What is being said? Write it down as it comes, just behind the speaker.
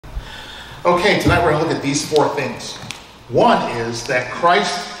Okay, tonight we're going to look at these four things. One is that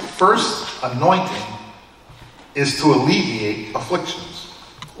Christ's first anointing is to alleviate afflictions,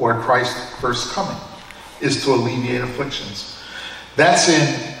 or Christ's first coming is to alleviate afflictions. That's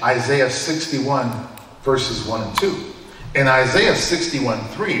in Isaiah 61, verses 1 and 2. In Isaiah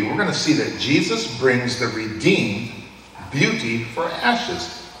 61:3, we're going to see that Jesus brings the redeemed beauty for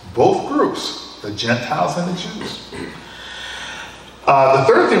ashes, both groups, the Gentiles and the Jews. The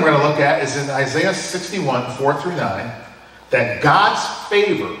third thing we're going to look at is in Isaiah 61, 4 through 9, that God's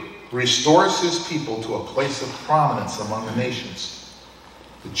favor restores his people to a place of prominence among the nations.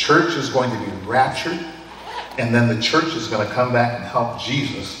 The church is going to be raptured, and then the church is going to come back and help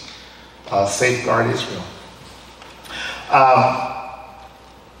Jesus safeguard Israel.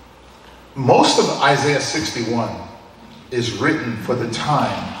 Most of Isaiah 61 is written for the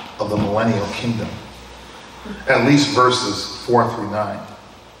time of the millennial kingdom, at least verses 4 through 9,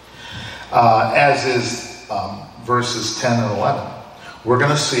 as is verses 10 and 11. We're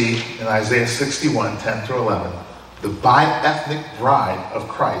going to see in Isaiah 61, 10 through 11, the bi-ethnic bride of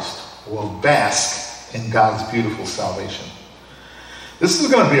Christ will bask in God's beautiful salvation. This is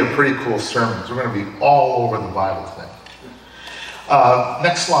going to be a pretty cool sermon. We're going to be all over the Bible today.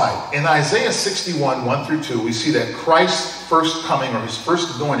 Next slide. In Isaiah 61, 1 through 2, we see that Christ's first coming, or his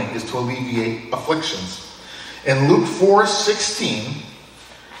first anointing, is to alleviate afflictions. In Luke 4, 16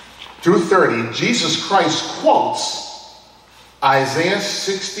 through 30, Jesus Christ quotes Isaiah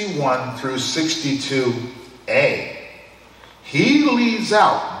 61 through 62a. He leaves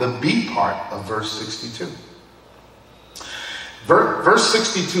out the B part of verse 62. Verse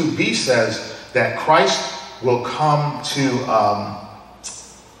 62b says that Christ will come to,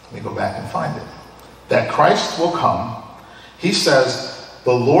 let me go back and find it. That Christ will come. He says,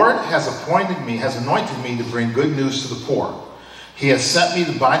 the Lord has anointed me to bring good news to the poor. He has sent me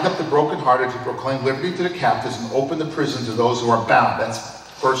to bind up the brokenhearted, to proclaim liberty to the captives, and open the prison to those who are bound. That's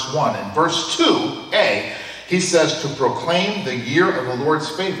verse 1. In verse 2a, he says to proclaim the year of the Lord's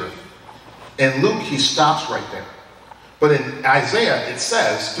favor. In Luke, he stops right there. But in Isaiah, it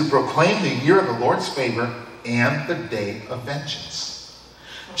says to proclaim the year of the Lord's favor and the day of vengeance.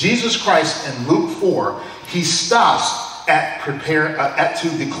 Jesus Christ in Luke 4, he stops to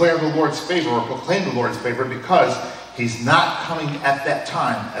declare the Lord's favor or proclaim the Lord's favor, because he's not coming at that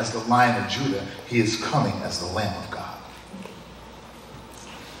time as the Lion of Judah. He is coming as the Lamb of God.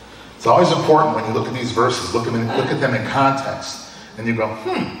 It's always important when you look at these verses, look at them in context, and you go,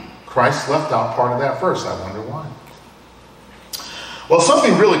 Christ left out part of that verse. I wonder why. Well,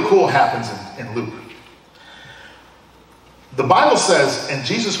 something really cool happens in Luke. The Bible says, and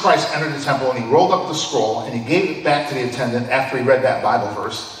Jesus Christ entered the temple, and he rolled up the scroll, and he gave it back to the attendant after he read that Bible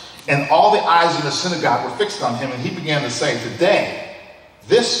verse. And all the eyes in the synagogue were fixed on him, and he began to say, today,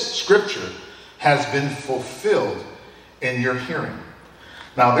 this scripture has been fulfilled in your hearing.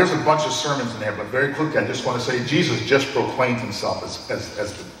 Now, there's a bunch of sermons in there, but very quickly, I just want to say, Jesus just proclaimed himself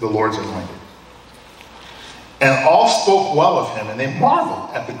as the Lord's anointed. And all spoke well of him, and they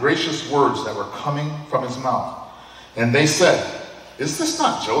marveled at the gracious words that were coming from his mouth. And they said, is this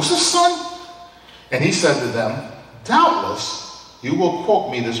not Joseph's son? And he said to them, doubtless you will quote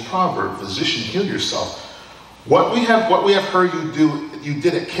me this proverb, physician, heal yourself. What we have heard you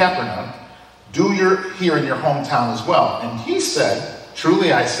did at Capernaum, do here in your hometown as well. And he said,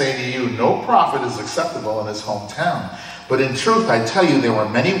 truly I say to you, no prophet is acceptable in his hometown. But in truth I tell you, there were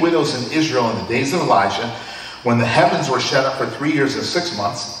many widows in Israel in the days of Elijah, when the heavens were shut up for 3 years and 6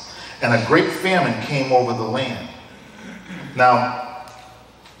 months, and a great famine came over the land. Now,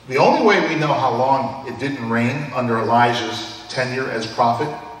 the only way we know how long it didn't rain under Elijah's tenure as prophet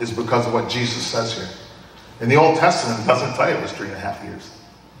is because of what Jesus says here. In the Old Testament, it doesn't tell you it was 3.5 years.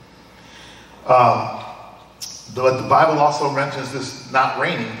 The Bible also mentions this not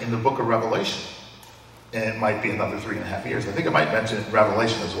raining in the book of Revelation. And it might be another 3.5 years. I think it might mention it in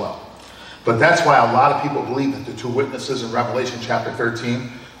Revelation as well. But that's why a lot of people believe that the two witnesses in Revelation chapter 13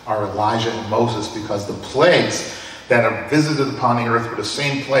 are Elijah and Moses, because the plagues that are visited upon the earth were the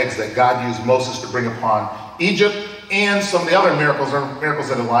same plagues that God used Moses to bring upon Egypt, and some of the other miracles are miracles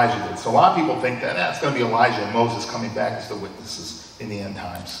that Elijah did. So a lot of people think that it's going to be Elijah and Moses coming back as the witnesses in the end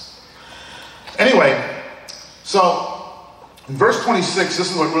times. Anyway, so in verse 26,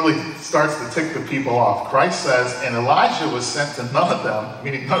 this is what really starts to tick the people off. Christ says, and Elijah was sent to none of them,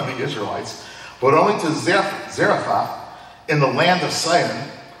 meaning none of the Israelites, but only to Zarephath in the land of Sidon,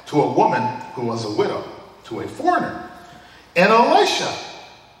 to a woman who was a widow, to a foreigner. And Elisha,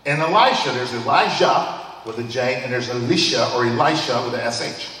 there's Elijah with a J, and there's Elisha or Elisha with a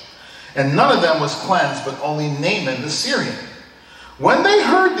SH. And none of them was cleansed, but only Naaman the Syrian. When they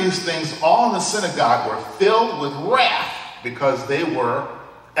heard these things, all in the synagogue were filled with wrath because they were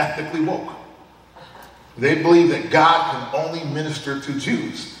ethnically woke. They believed that God can only minister to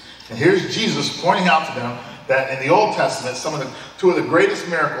Jews. And here's Jesus pointing out to them that in the Old Testament, two of the greatest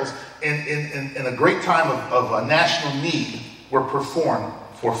miracles in a great time of national need were performed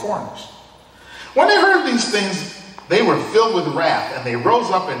for foreigners. When they heard these things, they were filled with wrath, and they rose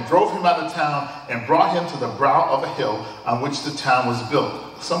up and drove him out of town and brought him to the brow of a hill on which the town was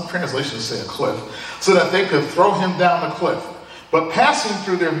built. Some translations say a cliff, so that they could throw him down the cliff. But passing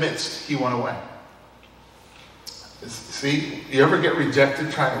through their midst, he went away. See, you ever get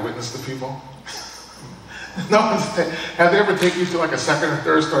rejected trying to witness to people? Have they ever taken you to like a second or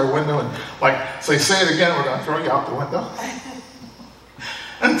third story window and like say it again, we're going to throw you out the window?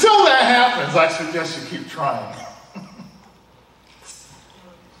 Until that happens, I suggest you keep trying.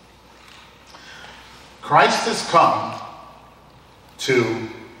 Christ has come to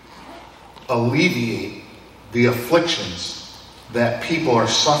alleviate the afflictions that people are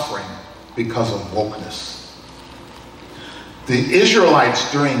suffering because of wokeness. The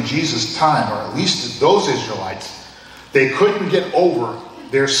Israelites during Jesus' time, or at least those Israelites, they couldn't get over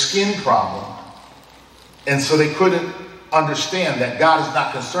their skin problem. And so they couldn't understand that God is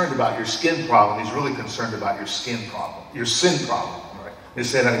not concerned about your skin problem. He's really concerned about your skin problem, your sin problem. Right? Let me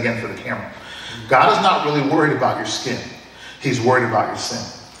say that again for the camera. God is not really worried about your skin. He's worried about your sin.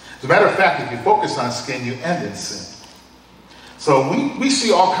 As a matter of fact, if you focus on skin, you end in sin. So we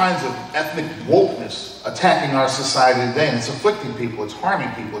see all kinds of ethnic wokeness attacking our society today, and it's afflicting people, it's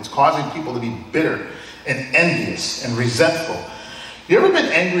harming people, it's causing people to be bitter and envious and resentful. You ever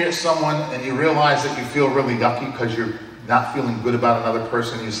been angry at someone and you realize that you feel really yucky because you're not feeling good about another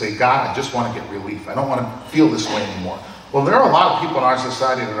person? You say, God, I just want to get relief. I don't want to feel this way anymore. Well, there are a lot of people in our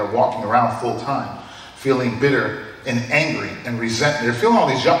society that are walking around full time feeling bitter and angry and resentment. They're feeling all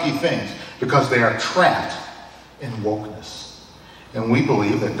these yucky things because they are trapped in wokeness. And we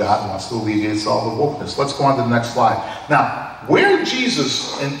believe that God wants to alleviate all the wokeness. Let's go on to the next slide. Now, where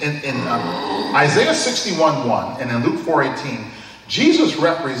Jesus, in Isaiah 61:1 and in Luke 4:18, Jesus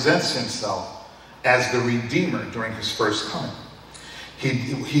represents himself as the Redeemer during his first coming.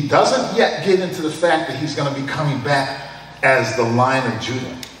 He doesn't yet get into the fact that he's going to be coming back as the Lion of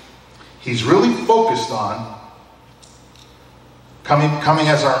Judah. He's really focused on coming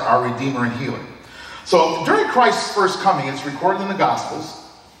as our Redeemer and Healer. So during Christ's first coming, it's recorded in the Gospels.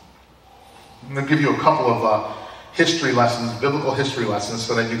 I'm going to give you a couple of history lessons, biblical history lessons,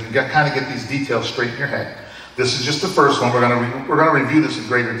 so that you can kind of get these details straight in your head. This is just the first one. We're going to review this in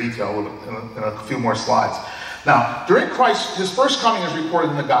greater detail in a few more slides. Now, during Christ, his first coming is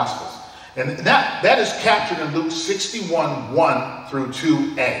recorded in the Gospels. And that is captured in Luke 61:1 through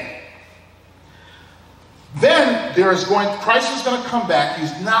 2a. Then Christ is going to come back.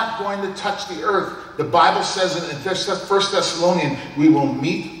 He's not going to touch the earth. The Bible says in 1 Thessalonians, we will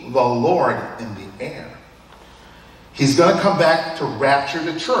meet the Lord in the air. He's going to come back to rapture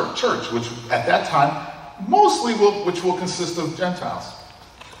the church, which at that time mostly will consist of Gentiles.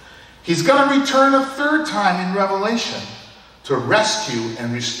 He's going to return a third time in Revelation to rescue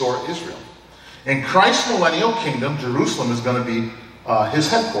and restore Israel. In Christ's millennial kingdom, Jerusalem is going to be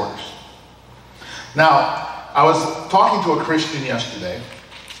his headquarters. Now, I was talking to a Christian yesterday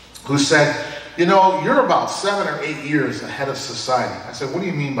who said, you know, you're about 7 or 8 years ahead of society. I said, what do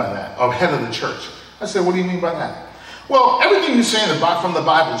you mean by that? Oh, ahead of the church. I said, what do you mean by that? Well, everything you say from the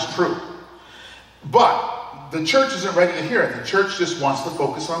Bible is true. But the church isn't ready to hear it. The church just wants to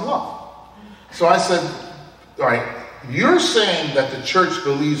focus on love. So I said, all right, you're saying that the church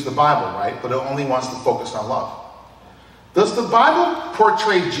believes the Bible, right? But it only wants to focus on love. Does the Bible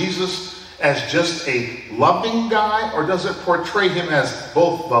portray Jesus as just a loving guy, or does it portray him as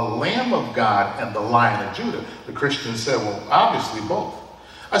both the Lamb of God and the Lion of Judah? The Christian said, well, obviously both.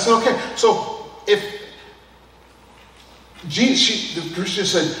 I said, okay, so if the Christian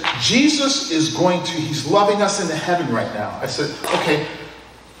said, Jesus is he's loving us into heaven right now. I said, okay,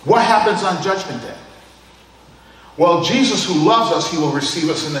 what happens on Judgment Day? Well, Jesus who loves us, he will receive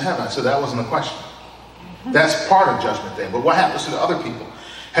us into heaven. I said, that wasn't a question. That's part of Judgment Day. But what happens to the other people?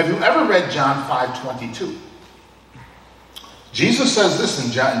 Have you ever read John 5:22? Jesus says this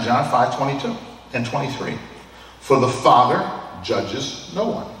in John 5:22 and 23. For the Father judges no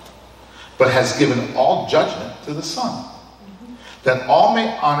one, but has given all judgment to the Son, that all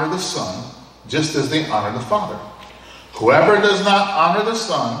may honor the Son just as they honor the Father. Whoever does not honor the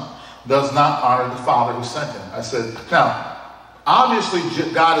Son does not honor the Father who sent him. I said, now, obviously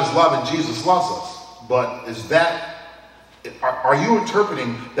God is love and Jesus loves us, but is that Are you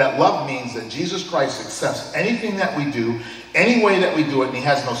interpreting that love means that Jesus Christ accepts anything that we do, any way that we do it, and he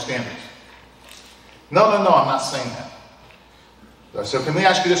has no standards? No, I'm not saying that. So let me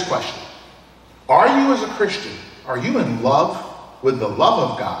ask you this question. Are you as a Christian, are you in love with the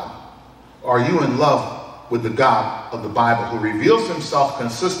love of God? Or are you in love with the God of the Bible who reveals himself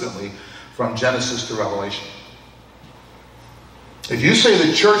consistently from Genesis to Revelation? If you say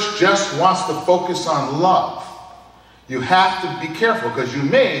the church just wants to focus on love, you have to be careful, because you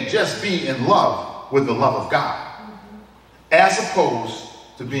may just be in love with the love of God, as opposed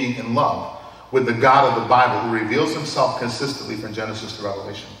to being in love with the God of the Bible who reveals himself consistently from Genesis to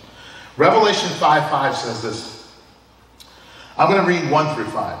Revelation. Revelation 5:5 says this. I'm going to read 1 through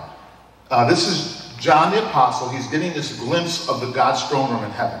 5. This is John the Apostle. He's getting this glimpse of the God's throne room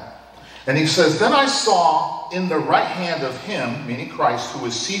in heaven. And he says, "Then I saw in the right hand of him," meaning Christ, "who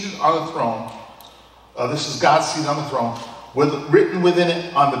was seated on the throne." This is God seated on the throne, written within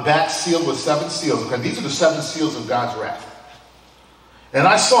it on the back, sealed with 7 seals. Okay, these are the 7 seals of God's wrath. "And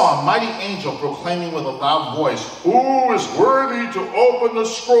I saw a mighty angel proclaiming with a loud voice, 'Who is worthy to open the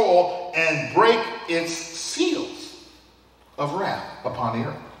scroll and break its seals of wrath upon the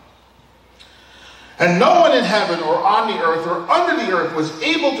earth?' And no one in heaven or on the earth or under the earth was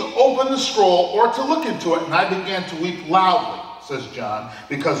able to open the scroll or to look into it. And I began to weep loudly," says John,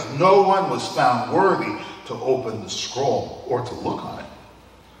 "because no one was found worthy to open the scroll or to look on it.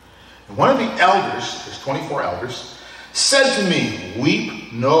 And one of the elders," there's 24 elders, "said to me,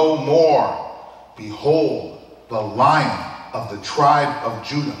 'Weep no more. Behold, the Lion of the tribe of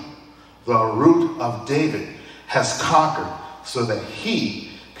Judah, the Root of David, has conquered, so that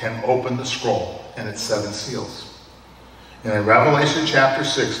he can open the scroll and its 7 seals.'" And in Revelation chapter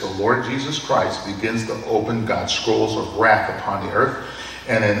 6, the Lord Jesus Christ begins to open God's scrolls of wrath upon the earth.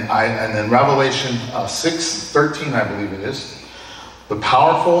 And in Revelation 6:13, I believe it is, the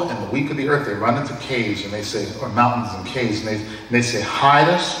powerful and the weak of the earth, they run into caves, and they say, or mountains and caves, and they say, "Hide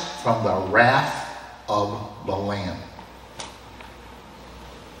us from the wrath of the Lamb."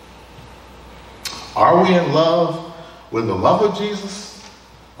 Are we in love with the love of Jesus?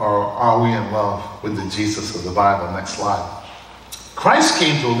 Or are we in love with the Jesus of the Bible? Next slide. Christ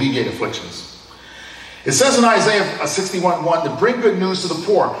came to alleviate afflictions. It says in Isaiah 61:1 to bring good news to the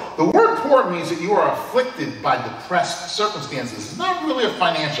poor. The word poor means that you are afflicted by depressed circumstances. It's not really a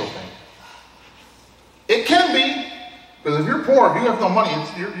financial thing. It can be, because if you're poor, if you have no money,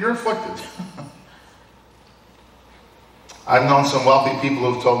 you're afflicted. I've known some wealthy people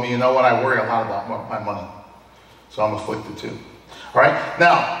who've told me, "You know what, I worry a lot about my money. So I'm afflicted too." All right.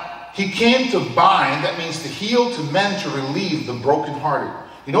 Now, he came to bind, that means to heal, to mend, to relieve the brokenhearted.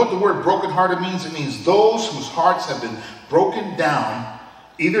 You know what the word brokenhearted means? It means those whose hearts have been broken down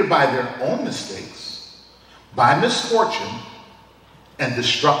either by their own mistakes, by misfortune, and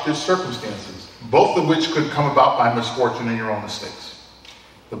destructive circumstances, both of which could come about by misfortune and your own mistakes.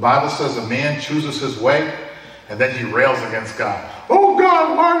 The Bible says a man chooses his way, and then he rails against God. "Oh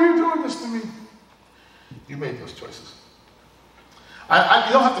God, why are you doing this to me?" You made those choices.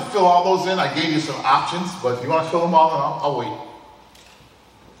 You don't have to fill all those in. I gave you some options, but if you want to fill them all in, I'll wait.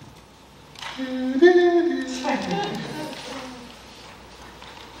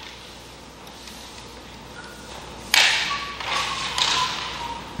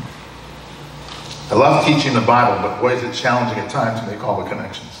 I love teaching the Bible, but boy, is it challenging at times to make all the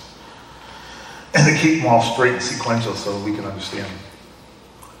connections and to keep them all straight and sequential so we can understand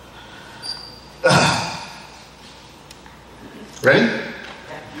them. Ready?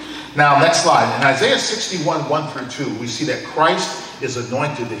 Now, next slide. In Isaiah 61:1-2, we see that Christ is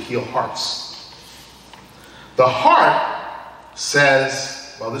anointed to heal hearts. The heart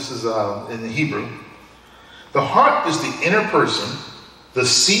says, well, this is in the Hebrew, the heart is the inner person, the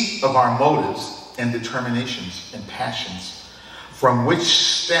seat of our motives and determinations and passions, from which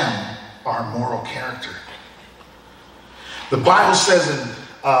stem our moral character. The Bible says in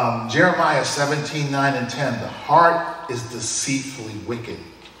Jeremiah 17:9-10, the heart is deceitfully wicked.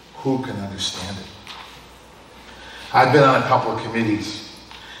 Who can understand it? I've been on a couple of committees,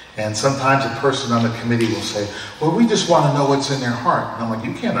 and sometimes a person on the committee will say, "Well, we just want to know what's in their heart." And I'm like,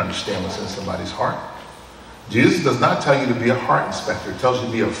 you can't understand what's in somebody's heart. Jesus does not tell you to be a heart inspector. It tells you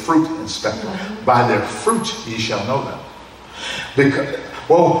to be a fruit inspector. By their fruit ye shall know them. Because,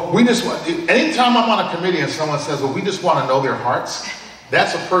 well, anytime I'm on a committee and someone says, "Well, we just want to know their hearts,"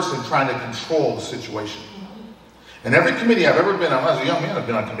 that's a person trying to control the situation. And every committee I've ever been on, as a young man, I've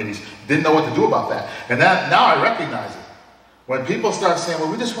been on committees, didn't know what to do about that. And now I recognize it. When people start saying, "Well,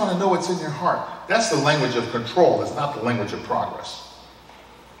 we just want to know what's in your heart," that's the language of control. It's not the language of progress.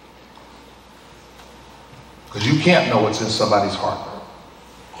 Because you can't know what's in somebody's heart.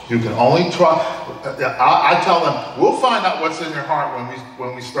 You can only try. I tell them, we'll find out what's in their heart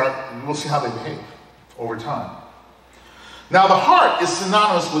when we start. We'll see how they behave over time. Now, the heart is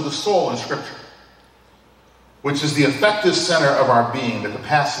synonymous with the soul in Scripture, which is the effective center of our being, the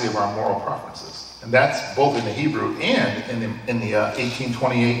capacity of our moral preferences. And that's both in the Hebrew and in the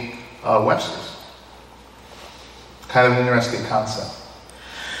 1828 Webster's. Kind of an interesting concept.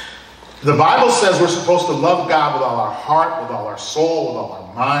 The Bible says we're supposed to love God with all our heart, with all our soul, with all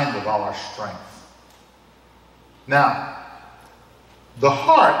our mind, with all our strength. Now, the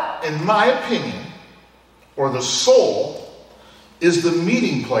heart, in my opinion, or the soul, is the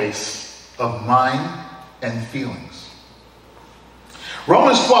meeting place of mind and feelings.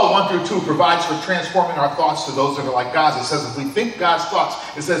 Romans 12, 1-2 provides for transforming our thoughts to those that are like God's. It says if we think God's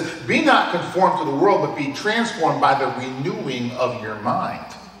thoughts, it says, be not conformed to the world, but be transformed by the renewing of your mind.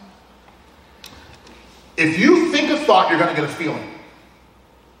 If you think a thought, you're going to get a feeling.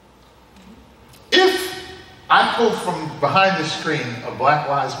 If I pull from behind the screen a Black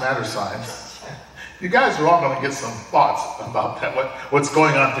Lives Matter sign, you guys are all going to get some thoughts about that, what's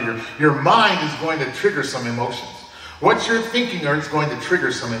going on through your mind is going to trigger some emotions. What you're thinking is going to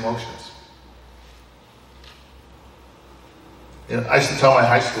trigger some emotions. You know, I used to tell my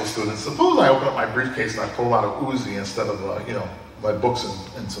high school students, suppose I open up my briefcase and I pull out a Uzi instead of my books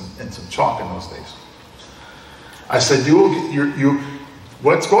and some chalk in those days. I said,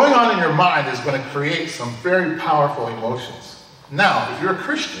 what's going on in your mind is going to create some very powerful emotions. Now, if you're a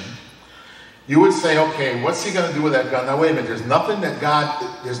Christian, you would say, okay, what's he going to do with that gun? Now, wait a minute, there's nothing that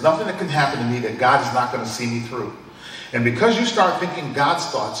can happen to me that God is not going to see me through. And because you start thinking God's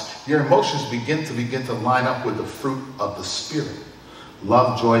thoughts, your emotions begin to line up with the fruit of the Spirit.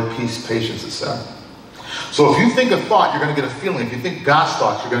 Love, joy, peace, patience, etc. So if you think a thought, you're going to get a feeling. If you think God's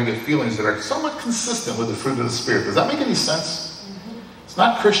thoughts, you're going to get feelings that are somewhat consistent with the fruit of the Spirit. Does that make any sense? It's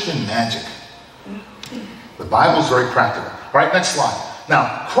not Christian magic. The Bible's very practical. All right, next slide.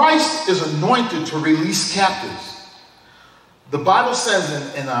 Now, Christ is anointed to release captives. The Bible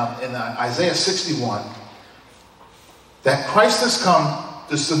says in Isaiah 61 that Christ has come,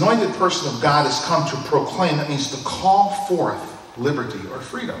 this anointed person of God has come to proclaim, that means to call forth liberty or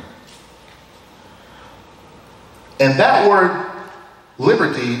freedom. And that word,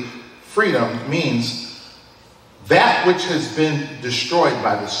 liberty, freedom, means that which has been destroyed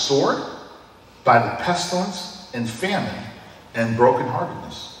by the sword, by the pestilence and famine and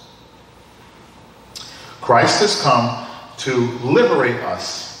brokenheartedness. Christ has come to liberate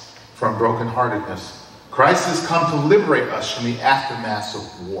us from brokenheartedness. Christ has come to liberate us from the aftermath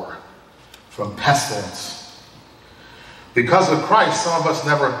of war, from pestilence. Because of Christ, some of us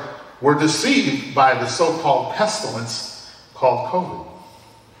never were deceived by the so-called pestilence called COVID.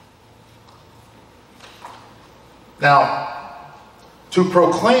 Now, to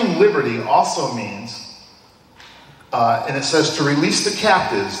proclaim liberty also means, and it says to release the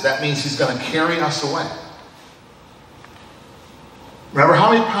captives, that means he's going to carry us away. Remember,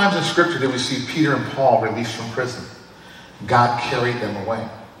 how many times in Scripture did we see Peter and Paul released from prison? God carried them away.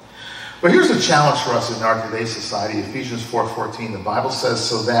 But here's a challenge for us in our today's society. Ephesians 4:14, the Bible says,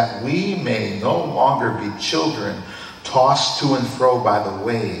 so that we may no longer be children tossed to and fro by the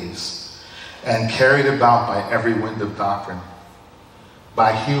waves and carried about by every wind of doctrine,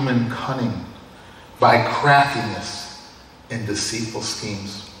 by human cunning, by craftiness and deceitful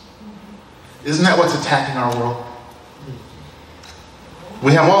schemes. Isn't that what's attacking our world?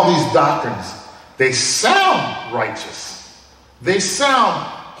 We have all these doctrines. They sound righteous. They sound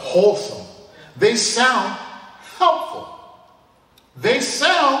wholesome. They sound helpful. They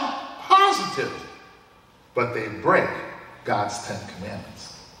sound positive. But they break God's 10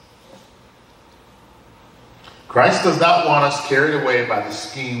 commandments. Christ does not want us carried away by the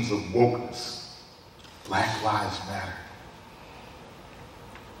schemes of wokeness. Black Lives Matter.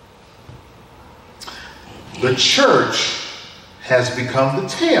 The church has become the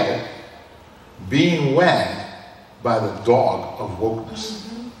tail being wagged by the dog of wokeness.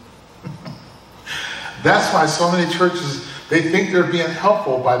 That's why so many churches, they think they're being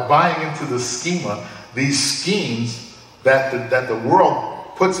helpful by buying into the schema, these schemes that the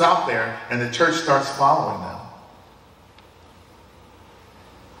world puts out there, and the church starts following them.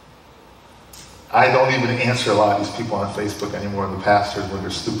 I don't even answer a lot of these people on Facebook anymore, the pastors, with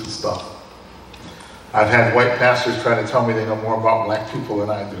their stupid stuff. I've had white pastors try to tell me they know more about black people than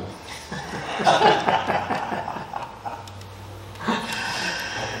I do.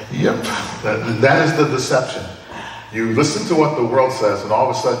 Yep, that is the deception. You listen to what the world says, and all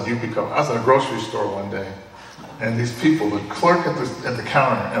of a sudden you become... I was in a grocery store one day, and these people, the clerk at the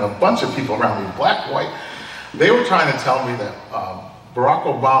counter, and a bunch of people around me, black, white, They were trying to tell me that Barack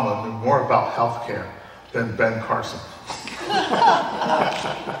Obama knew more about health care than Ben Carson.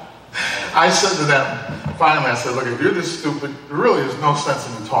 I said to them, finally I said, look, if you're this stupid, there really is no sense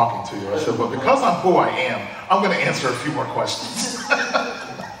in me talking to you. I said, but because I'm who I am, I'm going to answer a few more questions.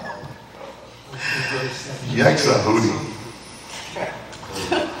 Yikes a hootie.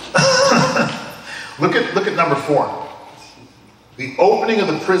 Look at number 4. The opening of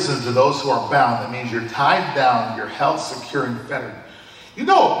the prison to those who are bound. That means you're tied down, you're held secure and fettered. You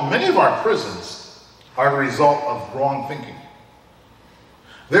know, many of our prisons are the result of wrong thinking.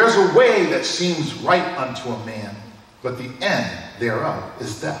 There's a way that seems right unto a man, but the end thereof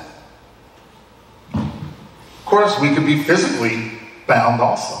is death. Of course, we could be physically bound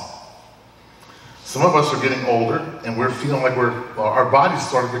also. Some of us are getting older, and we're feeling like our bodies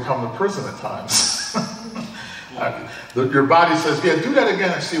sort of become the prison at times. Your body says, yeah, do that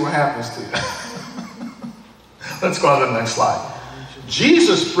again and see what happens to you. Let's go on to the next slide.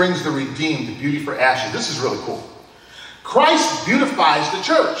 Jesus brings the redeemed to beauty for ashes. This is really cool. Christ beautifies the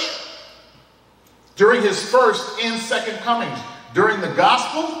church during his first and second comings, during the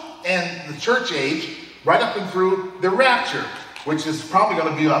gospel and the church age, right up and through the rapture, which is probably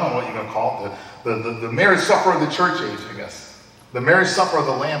going to be, I don't know what you're going to call it, the marriage supper of the church age, I guess. The marriage supper of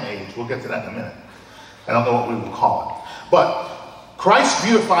the Lamb age. We'll get to that in a minute. I don't know what we will call it. But Christ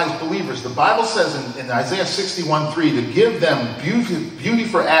beautifies believers. The Bible says in Isaiah 61:3 to give them beauty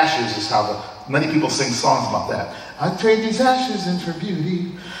for ashes is how many people sing songs about that. I trade these ashes in for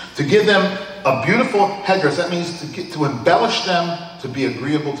beauty. To give them a beautiful headdress. That means to embellish them to be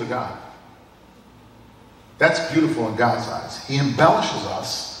agreeable to God. That's beautiful in God's eyes. He embellishes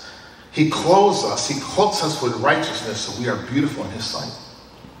us. He clothes us. He cloaks us with righteousness so we are beautiful in his sight.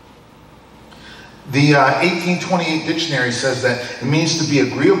 The 1828 dictionary says that it means to be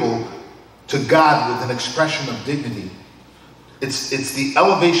agreeable to God with an expression of dignity. It's the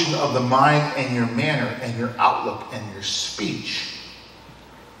elevation of the mind and your manner and your outlook and your speech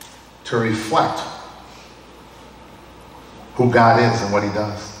to reflect who God is and what he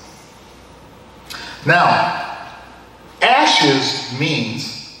does. Now, ashes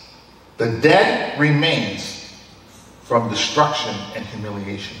means the dead remains from destruction and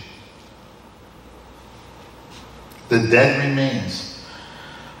humiliation. The dead remains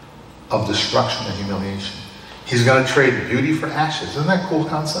of destruction and humiliation. He's going to trade beauty for ashes. Isn't that a cool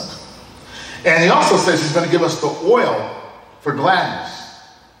concept? And he also says he's going to give us the oil for gladness.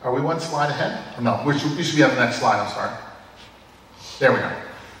 Are we one slide ahead? No, we should be on the next slide, I'm sorry. There we are.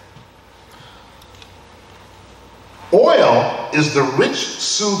 Oil is the rich,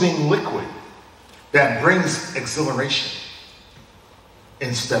 soothing liquid that brings exhilaration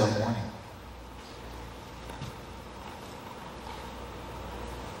instead of mourning.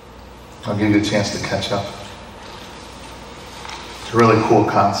 I'll give you a chance to catch up. It's really cool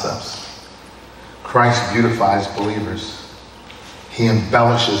concepts. Christ beautifies believers. He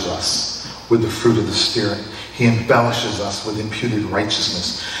embellishes us with the fruit of the Spirit. He embellishes us with imputed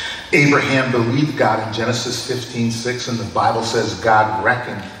righteousness. Abraham believed God in Genesis 15:6, and the Bible says God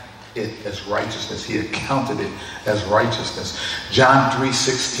reckoned it as righteousness. He accounted it as righteousness. John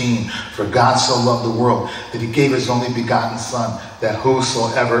 3:16, for God so loved the world that he gave his only begotten Son, that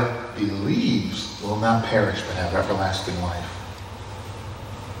whosoever believes will not perish but have everlasting life.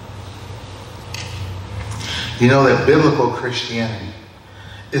 You know that biblical Christianity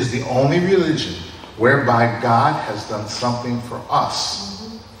is the only religion whereby God has done something for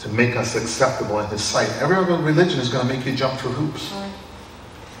us to make us acceptable in his sight. Every other religion is going to make you jump through hoops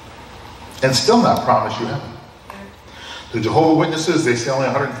and still not promise you heaven. The Jehovah's Witnesses, they say only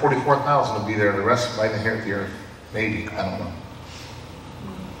 144,000 will be there. The rest might inherit the earth. Maybe. I don't know.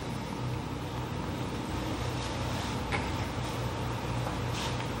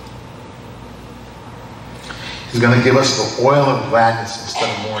 He's going to give us the oil of gladness instead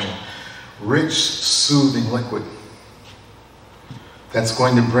of mourning. Rich, soothing liquid that's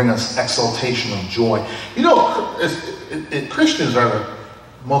going to bring us exaltation of joy. You know, Christians are the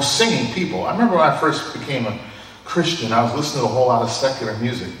most singing people. I remember when I first became a Christian, I was listening to a whole lot of secular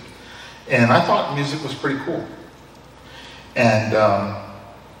music. And I thought music was pretty cool. And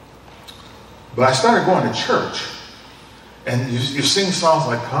but I started going to church. And you sing songs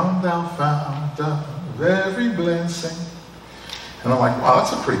like, come thou fount of every blessing. And I'm like, wow,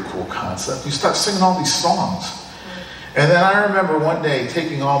 that's a pretty cool concept. You start singing all these songs. And then I remember one day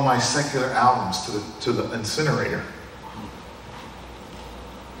taking all my secular albums to the incinerator.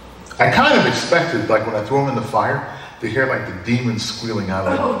 I kind of expected, like when I threw them in the fire, to hear like the demons squealing out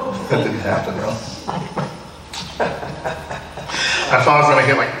of it. That didn't happen, though. I thought I was going to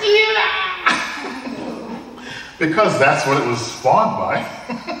hear like, yeah! because that's what it was spawned by.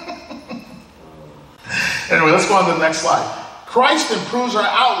 Anyway, let's go on to the next slide. Christ improves our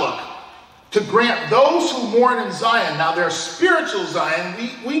outlook to grant those who mourn in Zion. Now, they're spiritual Zion.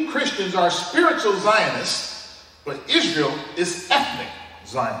 We Christians are spiritual Zionists, but Israel is ethnic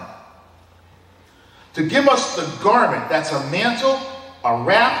Zion. To give us the garment, that's a mantle, a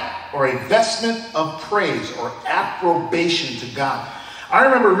wrap, or a vestment of praise or approbation to God. I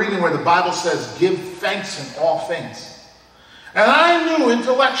remember reading where the Bible says, give thanks in all things. And I knew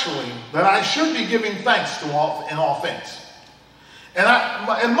intellectually that I should be giving thanks in all things. And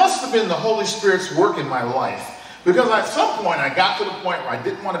it must have been the Holy Spirit's work in my life. Because at some point, I got to the point where I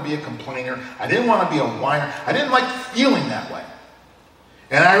didn't want to be a complainer. I didn't want to be a whiner. I didn't like feeling that way.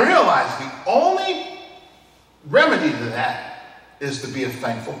 And I realized the only remedy to that is to be a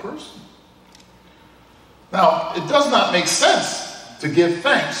thankful person. Now, it does not make sense to give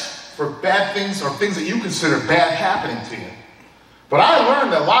thanks for bad things or things that you consider bad happening to you. But I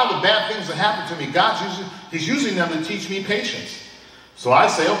learned that a lot of the bad things that happen to me, He's using them to teach me patience. So I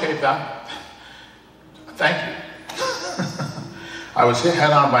say, okay, God, thank you. I was hit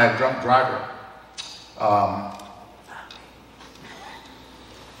head on by a drunk driver. I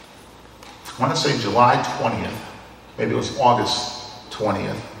want to say July 20th. Maybe it was August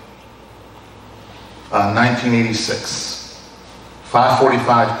 20th. 1986.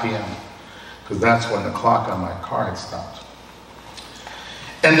 5:45 p.m. Because that's when the clock on my car had stopped.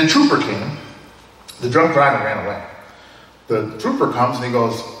 And the trooper came. The drunk driver ran away. The trooper comes and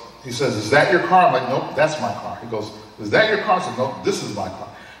he says, is that your car? I'm like, nope, that's my car. He goes, is that your car? I said, nope, this is my car.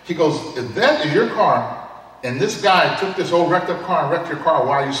 He goes, if that is your car, and this guy took this old wrecked up car and wrecked your car,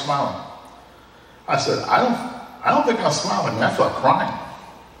 why are you smiling? I said, I don't think I'm smiling, man. I felt crying.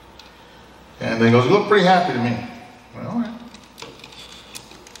 And then he goes, you look pretty happy to me. I went, all right.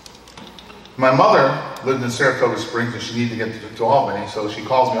 My mother lived in Saratoga Springs and she needed to get to Albany, so she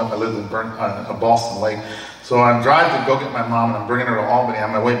calls me up. I lived in Boston Lake. So I'm driving to go get my mom and I'm bringing her to Albany.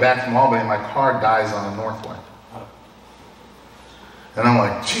 On my way back from Albany, my car dies on the Northway. And I'm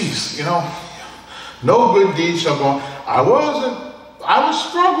like, geez, no good deed shall go on. I was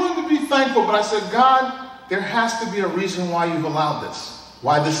struggling to be thankful, but I said, God, there has to be a reason why you've allowed this,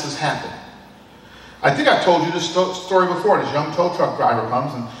 why this has happened. I think I told you this story before. This young tow truck driver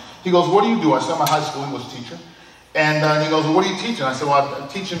comes and he goes, what do you do? I said, I'm a high school English teacher. And he goes, well, what are you teaching? I said, well, I'm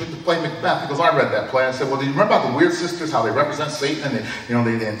teaching to play Macbeth. He goes, I read that play. I said, well, do you remember about the weird sisters, how they represent Satan and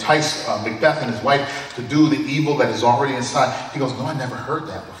they entice Macbeth and his wife to do the evil that is already inside? He goes, no, I never heard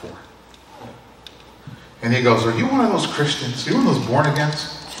that before. And he goes, are you one of those Christians? Are you one of those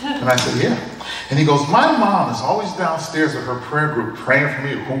born-agains? And I said, yeah. And he goes, my mom is always downstairs at her prayer group praying for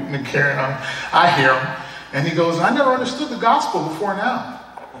me, hooting and carrying on. I hear him. And he goes, I never understood the gospel before now.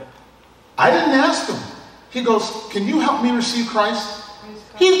 I didn't ask him. He goes, can you help me receive Christ?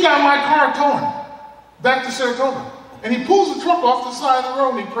 He's got my car towing back to Saratoga. And he pulls the truck off the side of the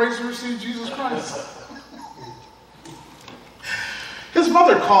road and he prays to receive Jesus Christ. His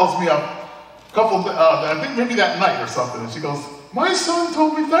mother calls me up I think maybe that night or something, and she goes, my son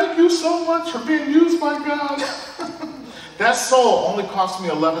told me, thank you so much for being used by God. That soul only cost me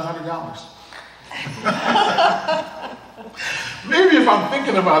 $1,100. Maybe if I'm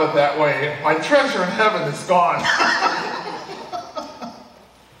thinking about it that way, my treasure in heaven is gone.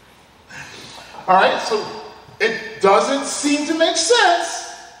 All right, so it doesn't seem to make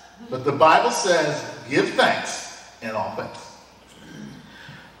sense, but the Bible says, give thanks in all things.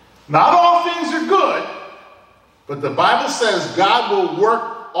 Not all things are good, but the Bible says God will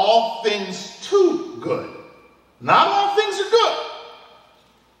work all things to good. Not all things are good.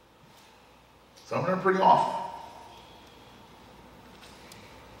 Some of them are pretty awful.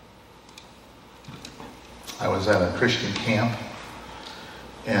 I was at a Christian camp,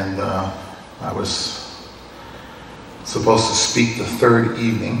 and I was supposed to speak the third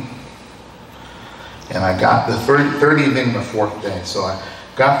evening, and I got the third evening the fourth day. So I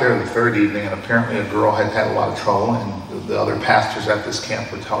got there the third evening, and apparently a girl had had a lot of trouble, and the other pastors at this camp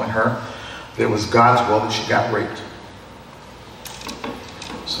were telling her that it was God's will that she got raped.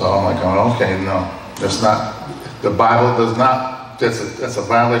 So I'm like, oh, okay, no, that's not, the Bible does not, that's a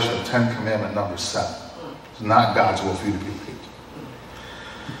violation of 10 Commandment number 7. It's not God's will for you to be raped.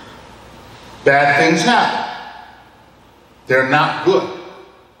 Bad things happen. They're not good.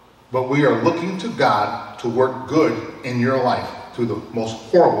 But we are looking to God to work good in your life through the most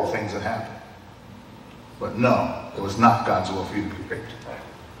horrible things that happen. But no, it was not God's will for you to be raped.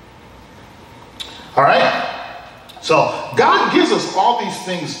 All right? So God gives us all these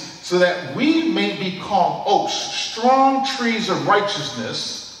things so that we may be called oaks, strong trees of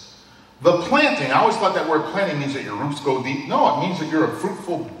righteousness, The planting, I always thought that word planting means that your roots go deep. No, it means that you're a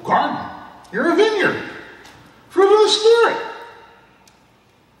fruitful garden. You're a vineyard. Fruit of the Spirit.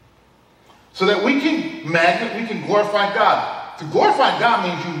 So that we can glorify God. To glorify God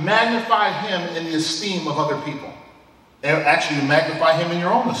means you magnify Him in the esteem of other people. And actually, you magnify Him in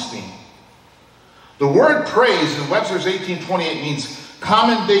your own esteem. The word praise in Webster's 1828 means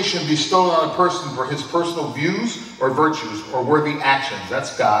commendation bestowed on a person for his personal views or virtues or worthy actions.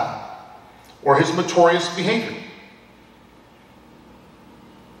 That's God. Or his meritorious behavior.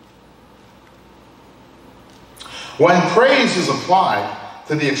 When praise is applied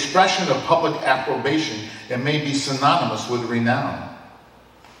to the expression of public approbation, it may be synonymous with renown.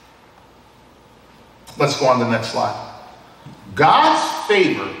 Let's go on to the next slide. God's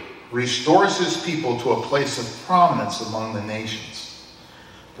favor restores His people to a place of prominence among the nations.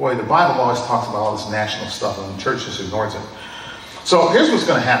 Boy, the Bible always talks about all this national stuff, and the church just ignores it. So here's what's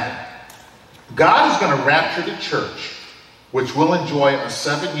going to happen. God is going to rapture the church, which will enjoy a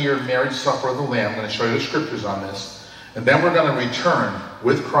 7-year marriage supper of the Lamb. I'm going to show you the scriptures on this. And then we're going to return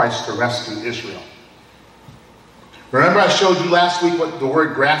with Christ to rescue Israel. Remember I showed you last week what the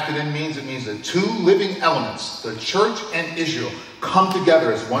word grafted in means? It means that two living elements, the church and Israel, come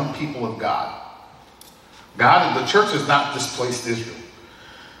together as one people of God. The church has not displaced Israel.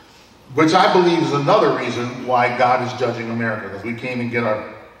 Which I believe is another reason why God is judging America. Because we can't even get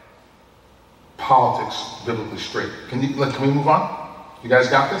our politics biblically straight. Can we move on? You guys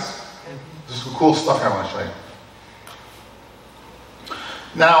got this? This is some cool stuff I want to show you.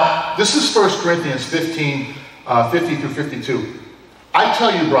 Now, this is 1 Corinthians 15, 50 through 52. I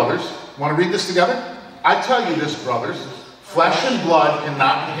tell you, brothers, want to read this together? I tell you this, brothers, flesh and blood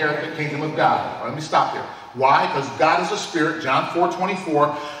cannot inherit the kingdom of God. Let me stop here. Why? Because God is a spirit. John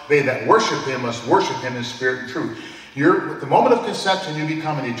 4:24. They that worship Him must worship Him in spirit and truth. At the moment of conception, you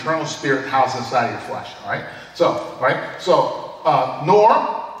become an eternal spirit housed inside of your flesh. All right.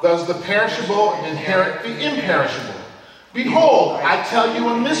 Nor does the perishable inherit the imperishable. Behold, I tell you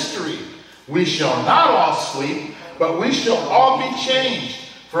a mystery. We shall not all sleep, but we shall all be changed.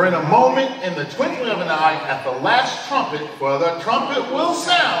 For in a moment, in the twinkling of an eye, at the last trumpet, for the trumpet will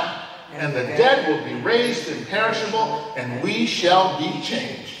sound, and the dead will be raised imperishable, and we shall be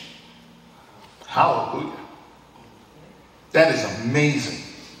changed. Hallelujah. That is amazing.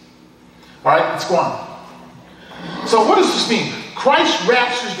 All right, let's go on. So what does this mean? Christ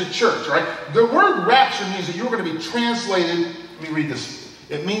raptures the church, right? The word rapture means that you're going to be translated. Let me read this.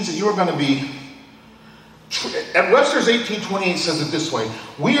 It means that you're going to be, at Webster's 1828 says it this way.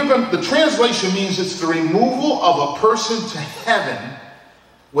 The translation means it's the removal of a person to heaven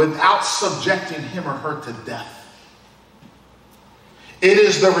without subjecting him or her to death. It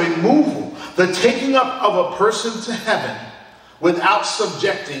is the removal, the taking up of a person to heaven without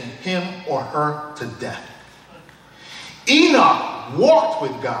subjecting him or her to death. Enoch walked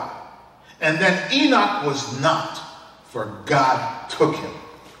with God, and then Enoch was not, for God took him.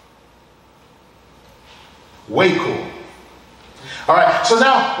 Way cool. All right, so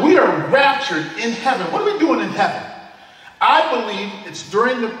now we are raptured in heaven. What are we doing in heaven? I believe it's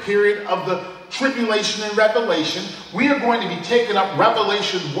during the period of the tribulation and Revelation. We are going to be taken up.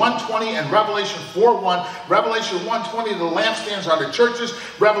 Revelation 1:20 and Revelation 4:1. Revelation 1:20, the lampstands are the churches.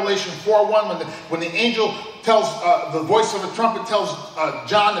 Revelation 4:1, when the angel tells, the voice of the trumpet tells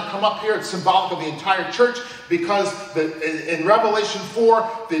John to come up here, it's symbolic of the entire church, because in Revelation 4,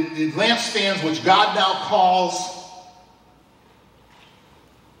 the lampstands, which God now calls,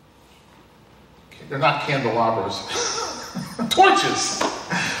 they're not candelabras, torches.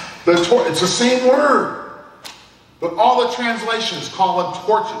 It's the same word, but all the translations call them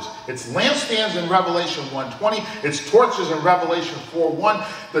torches. It's lampstands in Revelation 1:20. It's torches in Revelation 4:1.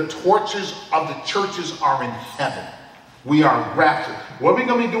 The torches of the churches are in heaven. We are raptured. What are we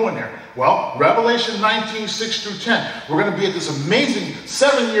going to be doing there? Well, Revelation 19:6 through 10. We're going to be at this amazing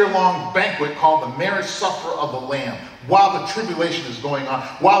 7-year-long banquet called the marriage supper of the Lamb, while the tribulation is going on,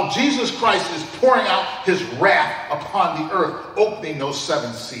 while Jesus Christ is pouring out his wrath upon the earth, opening those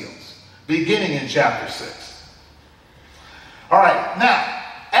 7 seals, beginning in chapter 6. All right, now,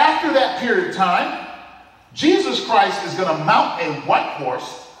 after that period of time, Jesus Christ is going to mount a white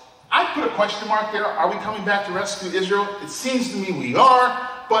horse. I put a question mark there. Are we coming back to rescue Israel? It seems to me we are,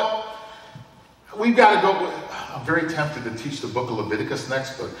 but we've got to go. I'm very tempted to teach the book of Leviticus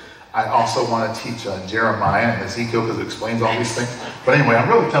next, but I also want to teach Jeremiah and Ezekiel, because it explains all these things. But anyway, I'm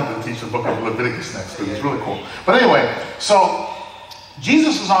really tempted to teach the book of Leviticus next, because it's really cool. But anyway, so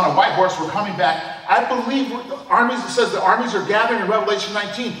Jesus is on a white horse. We're coming back. I believe the armies, it says the armies are gathering in Revelation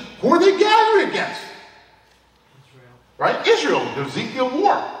 19. Who are they gathering against? Right? Israel, the Ezekiel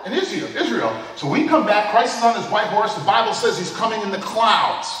war in Israel. So we come back, Christ is on his white horse. The Bible says he's coming in the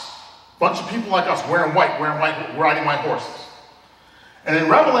clouds. A bunch of people like us wearing white, riding white horses. And in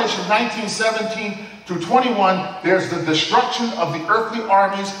Revelation 19:17 through 21, there's the destruction of the earthly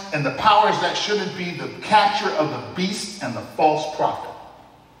armies and the powers that shouldn't be, the capture of the beast and the false prophet.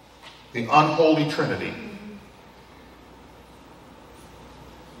 The unholy trinity.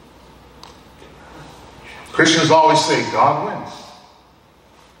 Christians always say, God wins.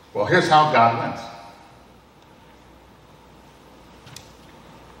 Well, here's how God wins.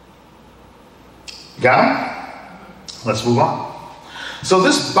 Got him? Let's move on. So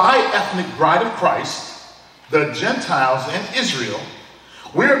this bi-ethnic bride of Christ, the Gentiles and Israel,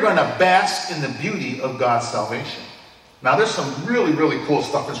 we're going to bask in the beauty of God's salvation. Now, there's some really, really cool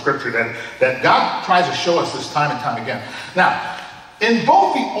stuff in Scripture that God tries to show us this time and time again. Now, in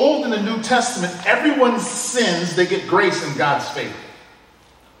both the Old and the New Testament, everyone's sins, they get grace in God's favor.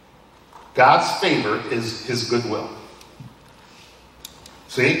 God's favor is his goodwill.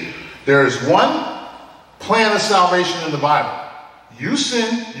 See, there's one plan of salvation in the Bible. You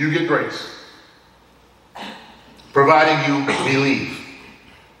sin, you get grace. Providing you believe.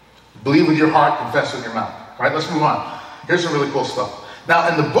 Believe with your heart, confess with your mouth. All right, let's move on. Here's some really cool stuff. Now,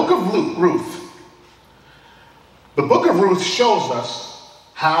 in the book of Ruth, the book of Ruth shows us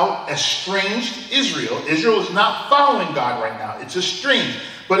how estranged Israel is not following God right now. It's estranged.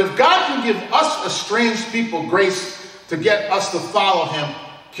 But if God can give us estranged people grace to get us to follow him,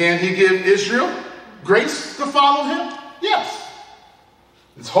 can he give Israel grace to follow him? Yes.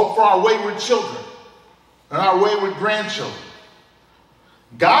 It's hope for our wayward children and our wayward grandchildren.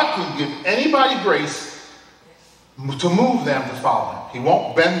 God can give anybody grace to move them to follow him. He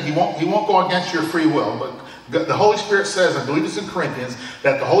won't bend, he won't go against your free will, but the Holy Spirit says, I believe it's in Corinthians,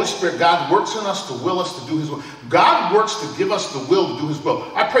 that the Holy Spirit, God works in us to will us to do his will. God works to give us the will to do his will.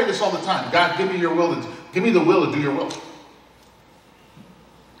 I pray this all the time. God, give me your will, give me the will to do your will.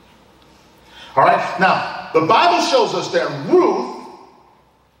 All right, now, the Bible shows us that Ruth,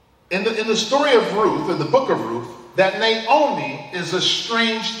 in the story of Ruth, in the book of Ruth, that Naomi is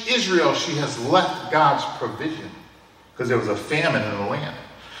estranged Israel. She has left God's provision because there was a famine in the land.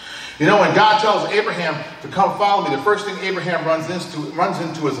 You know, when God tells Abraham to come follow me, the first thing Abraham runs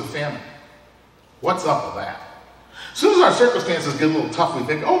into is a famine. What's up with that? As soon as our circumstances get a little tough, we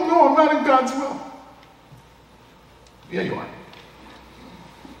think, oh no, I'm not in God's will. Yeah, you are.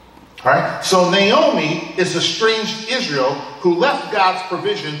 All right? So Naomi is estranged Israel who left God's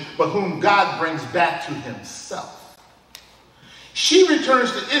provision, but whom God brings back to himself. She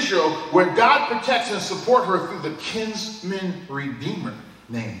returns to Israel where God protects and supports her through the kinsman redeemer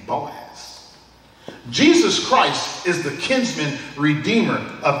named Boaz. Jesus Christ is the kinsman redeemer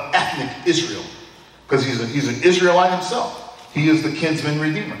of ethnic Israel because he's an Israelite himself. He is the kinsman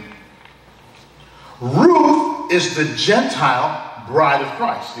redeemer. Ruth is the Gentile bride of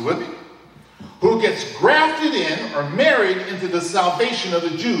Christ. You with me? Who gets grafted in or married into the salvation of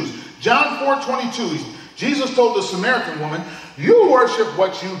the Jews. John 4:22, Jesus told the Samaritan woman, you worship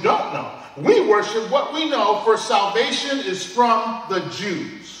what you don't know. We worship what we know, for salvation is from the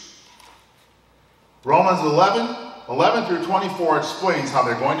Jews. Romans 11 through 24 explains how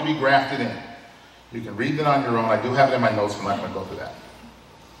they're going to be grafted in. You can read it on your own. I do have it in my notes. I'm not going to go through that.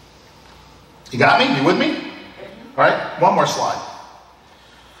 You got me? You with me? All right, one more slide.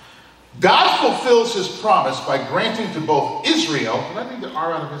 God fulfills his promise by granting to both Israel. Did I leave the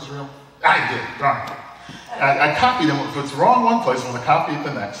R out of Israel? I did. Darn it. I copied them. If it's wrong one place, I'm going to copy it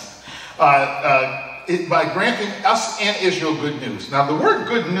the next. By granting us and Israel good news. Now, the word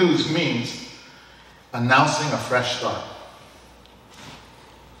good news means announcing a fresh start.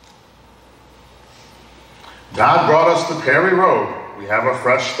 God brought us to Perry Road. We have a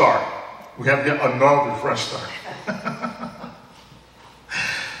fresh start. We have yet another fresh start.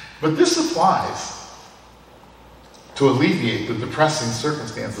 But this applies to alleviate the depressing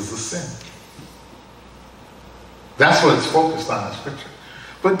circumstances of sin. That's what it's focused on in Scripture.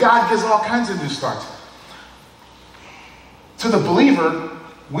 But God gives all kinds of new starts. To the believer,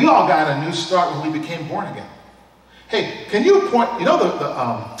 we all got a new start when we became born again. Hey, can you point, you know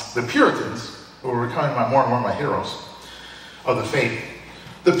the Puritans, who are becoming more and more my heroes of the faith,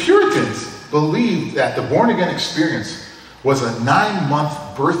 the Puritans believed that the born again experience was a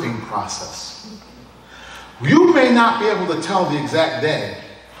 9-month birthing process. You may not be able to tell the exact day.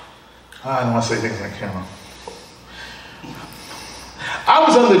 I don't want to say things on camera. I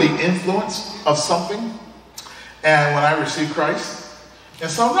was under the influence of something, and when I received Christ,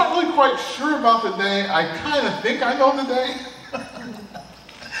 and so I'm not really quite sure about the day. I kind of think I know the day.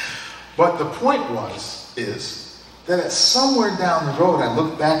 But the point is, that at somewhere down the road, I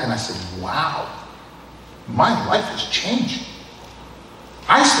looked back and I said, wow, my life has changed.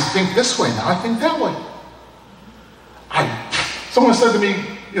 I used to think this way, now I think that way. Someone said to me,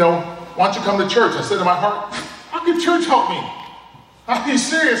 why don't you come to church? I said in my heart, how can church help me? I need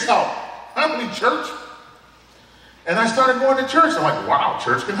serious help. I don't need church. And I started going to church. I'm like, wow,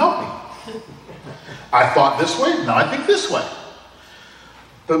 church can help me. I thought this way, now I think this way.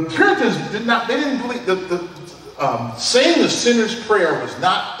 The Puritans didn't believe, saying the sinner's prayer was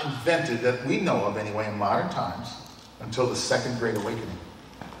not invented, that we know of anyway in modern times, until the Second Great Awakening.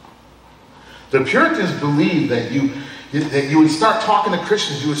 The Puritans believed that you would start talking to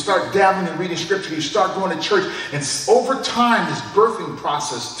Christians, you would start dabbling in reading scripture, you start going to church, and over time this birthing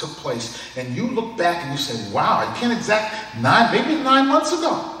process took place, and you look back and you say, wow, I can't maybe 9 months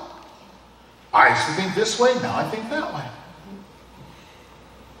ago, I used to think this way, now I think that way.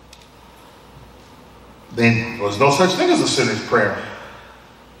 Then there was no such thing as a sinner's prayer.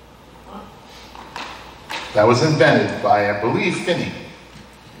 That was invented by, I believe, Finney,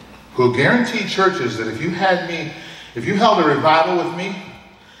 who guaranteed churches that if you held a revival with me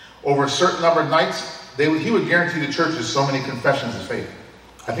over a certain number of nights, he would guarantee the churches so many confessions of faith.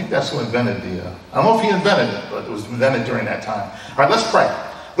 I think that's who invented I don't know if he invented it, but it was invented during that time. All right, let's pray.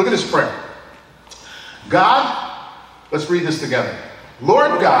 Look at this prayer. God, let's read this together.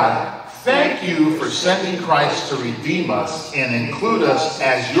 Lord God, thank you for sending Christ to redeem us and include us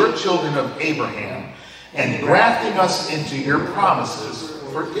as your children of Abraham and grafting us into your promises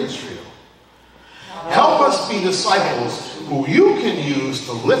for Israel. Help us be disciples who you can use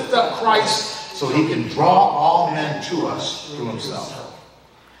to lift up Christ so he can draw all men to us through himself.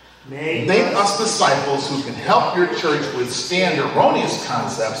 Make us disciples who can help your church withstand erroneous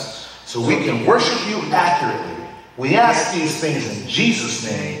concepts so we can worship you accurately. We ask these things in Jesus'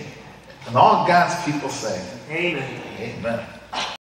 name. And all God's people say, amen. Amen.